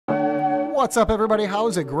What's up, everybody?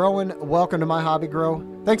 How's it growing? Welcome to My Hobby Grow.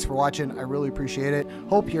 Thanks for watching. I really appreciate it.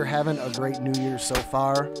 Hope you're having a great new year so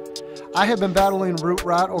far. I have been battling root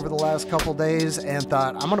rot over the last couple days and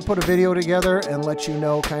thought I'm going to put a video together and let you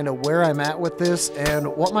know kind of where I'm at with this and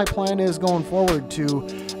what my plan is going forward to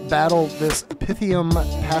battle this pithium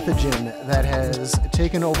pathogen that has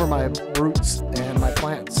taken over my roots and my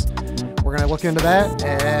plants. We're going to look into that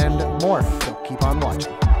and more, so keep on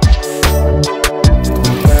watching.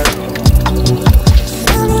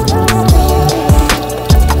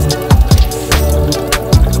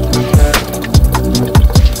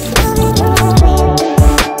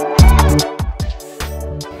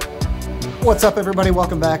 What's up, everybody?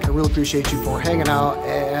 Welcome back. I really appreciate you for hanging out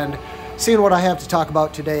and seeing what I have to talk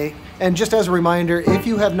about today. And just as a reminder, if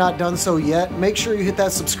you have not done so yet, make sure you hit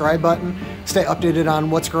that subscribe button. Stay updated on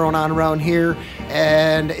what's going on around here.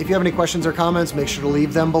 And if you have any questions or comments, make sure to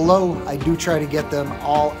leave them below. I do try to get them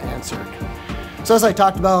all answered. So as I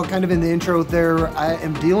talked about kind of in the intro there, I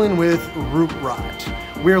am dealing with root rot.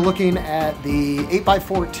 We're looking at the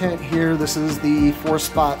 8x4 tent here. This is the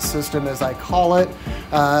 4-spot system, as I call it.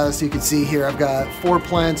 So you can see here I've got 4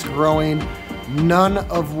 plants growing, none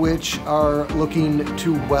of which are looking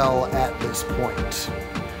too well at this point.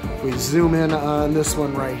 If we zoom in on this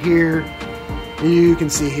one right here, you can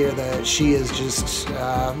see here that she is just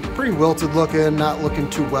pretty wilted looking, not looking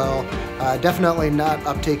too well. Definitely not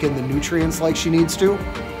uptaking the nutrients like she needs to.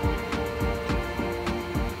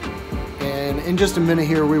 And in just a minute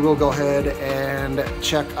here, we will go ahead and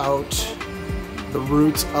check out the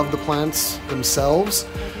roots of the plants themselves.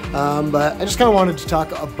 But I just kind of wanted to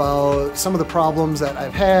talk about some of the problems that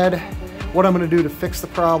I've had, what I'm going to do to fix the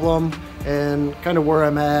problem, and kind of where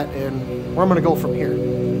I'm at and where I'm going to go from here.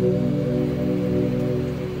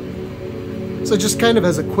 So just kind of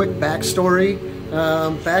as a quick backstory,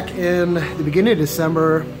 back in the beginning of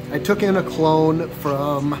December, I took in a clone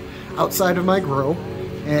from outside of my grow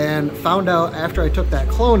and found out after I took that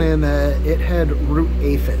clone in that it had root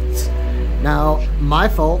aphids. Now, my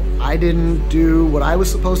fault, I didn't do what I was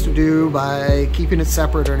supposed to do by keeping it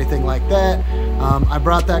separate or anything like that. I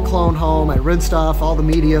brought that clone home, I rinsed off all the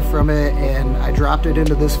media from it, and I dropped it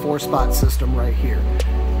into this 4-spot system right here.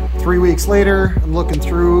 3 weeks later, I'm looking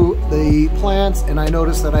through the plants and I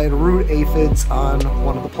noticed that I had root aphids on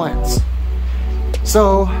one of the plants.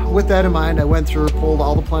 So with that in mind, I went through, pulled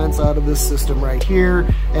all the plants out of this system right here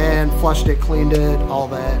and flushed it, cleaned it, all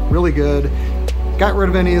that, really good. Got rid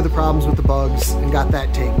of any of the problems with the bugs and got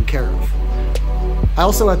that taken care of. I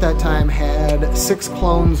also at that time had 6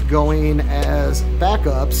 clones going as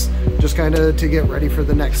backups, just kind of to get ready for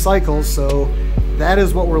the next cycle. So that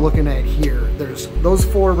is what we're looking at here. There's those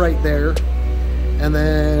 4 right there, and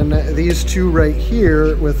then these 2 right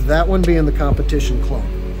here, with that one being the competition clone.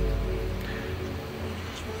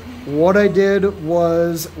 What I did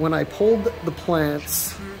was when I pulled the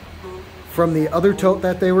plants from the other tote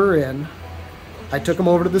that they were in, I took them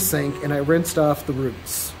over to the sink and I rinsed off the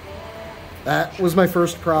roots. That was my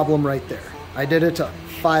first problem right there. I did it to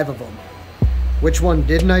 5 of them. Which one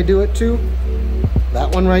didn't I do it to?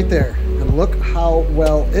 That one right there. And look how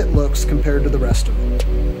well it looks compared to the rest of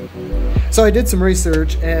them. So I did some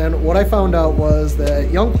research, and what I found out was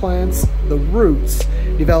that young plants, the roots,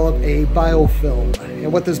 develop a biofilm.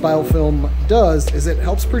 And what this biofilm does is it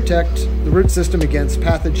helps protect the root system against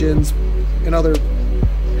pathogens and other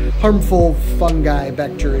harmful fungi,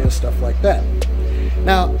 bacteria, stuff like that.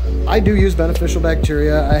 Now, I do use beneficial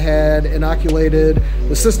bacteria. I had inoculated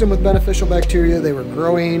the system with beneficial bacteria. They were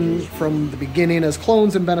growing from the beginning as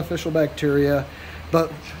clones in beneficial bacteria,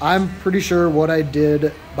 but I'm pretty sure what I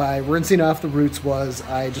did by rinsing off the roots was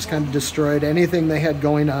I just kind of destroyed anything they had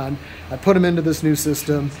going on. I put them into this new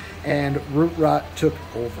system and root rot took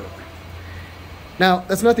over. Now,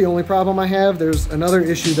 that's not the only problem I have. There's another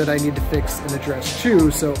issue that I need to fix and address too,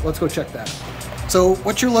 so let's go check that out. So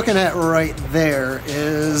what you're looking at right there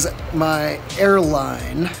is my air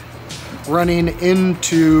line running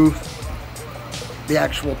into the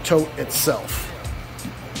actual tote itself.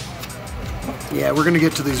 Yeah, we're gonna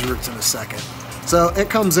get to these roots in a second. So it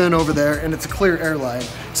comes in over there and it's a clear air line.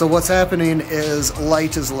 So what's happening is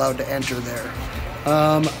light is allowed to enter there.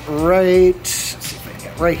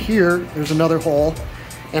 Right here, there's another hole.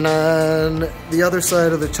 And on the other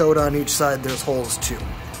side of the tote on each side, there's holes too.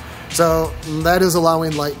 So that is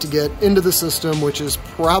allowing light to get into the system, which is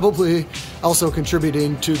probably also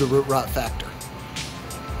contributing to the root rot factor.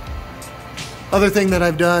 Other thing that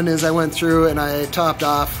I've done is I went through and I topped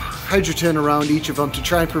off hydrogen around each of them to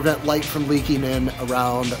try and prevent light from leaking in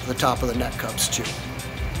around the top of the net cups too.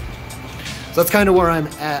 So that's kind of where I'm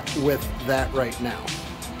at with that right now.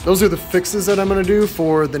 those are the fixes that I'm gonna do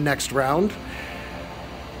for the next round.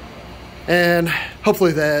 And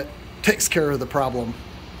hopefully that takes care of the problem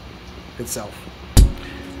itself.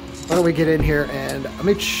 Why don't we get in here and let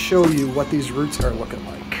me show you what these roots are looking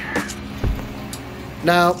like.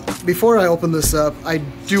 Now, before I open this up, I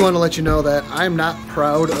do want to let you know that I'm not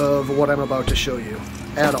proud of what I'm about to show you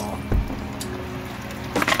at all.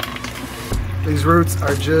 These roots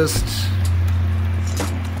are just,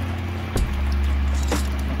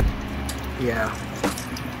 yeah.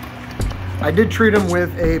 I did treat them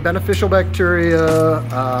with a beneficial bacteria.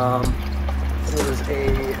 It was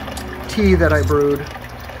a tea that I brewed.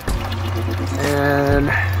 And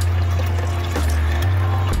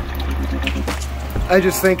I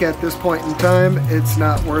just think at this point in time, it's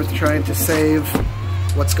not worth trying to save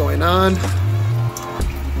what's going on.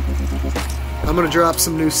 I'm gonna drop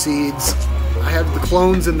some new seeds. I have the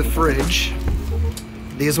clones in the fridge.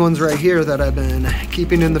 These ones right here that I've been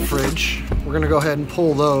keeping in the fridge. We're gonna go ahead and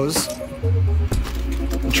pull those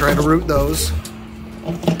and try to root those,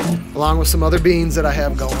 along with some other beans that I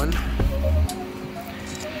have going.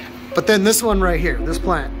 But then this one right here, this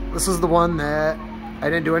plant, this is the one that I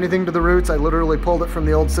didn't do anything to the roots. I literally pulled it from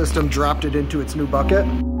the old system, dropped it into its new bucket.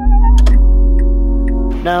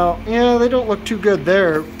 Now, yeah, they don't look too good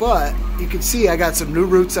there, but you can see I got some new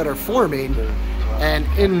roots that are forming, and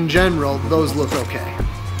in general, those look okay.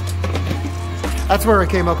 That's where I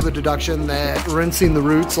came up with the deduction that rinsing the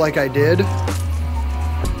roots like I did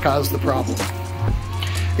caused the problem.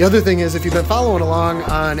 The other thing is, if you've been following along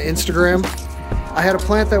on Instagram, I had a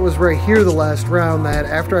plant that was right here the last round that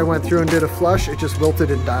after I went through and did a flush, it just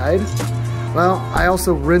wilted and died. Well, I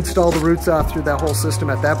also rinsed all the roots off through that whole system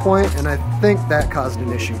at that point, and I think that caused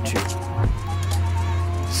an issue too.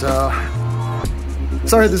 So,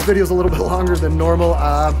 sorry this video is a little bit longer than normal.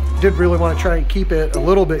 Did really want to try and keep it a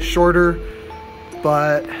little bit shorter,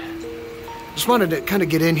 but just wanted to kind of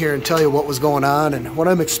get in here and tell you what was going on and what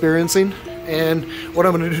I'm experiencing and what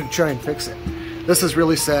I'm going to do to try and fix it. This is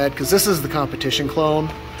really sad because this is the competition clone,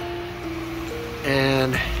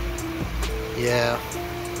 and yeah,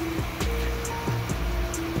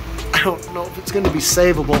 I don't know if it's going to be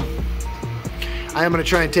savable. I am going to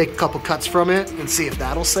try and take a couple cuts from it and see if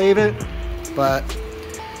that'll save it, but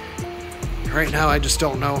right now I just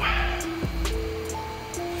don't know.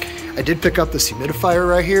 I did pick up this humidifier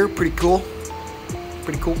right here. Pretty cool.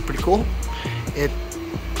 Pretty cool, pretty cool. It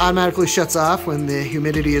automatically shuts off when the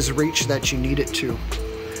humidity is reached that you need it to.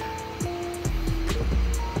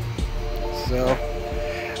 So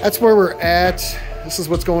that's where we're at. This is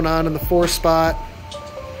what's going on in the 4 spot.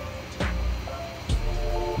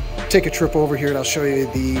 Take a trip over here and I'll show you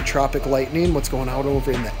the tropic lightning, what's going on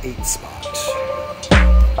over in the 8 spot.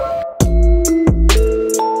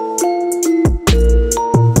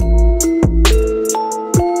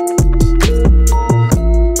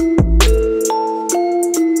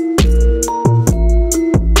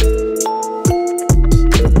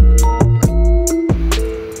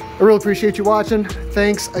 I really appreciate you watching.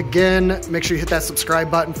 Thanks again. Make sure you hit that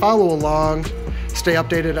subscribe button, follow along, stay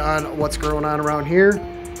updated on what's going on around here,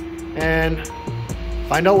 and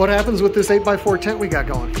find out what happens with this 8x4 tent we got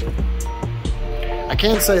going. I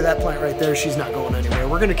can say that plant right there, she's not going anywhere.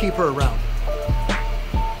 We're gonna keep her around.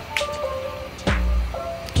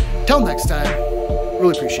 Till next time,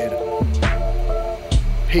 really appreciate it.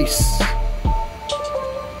 Peace.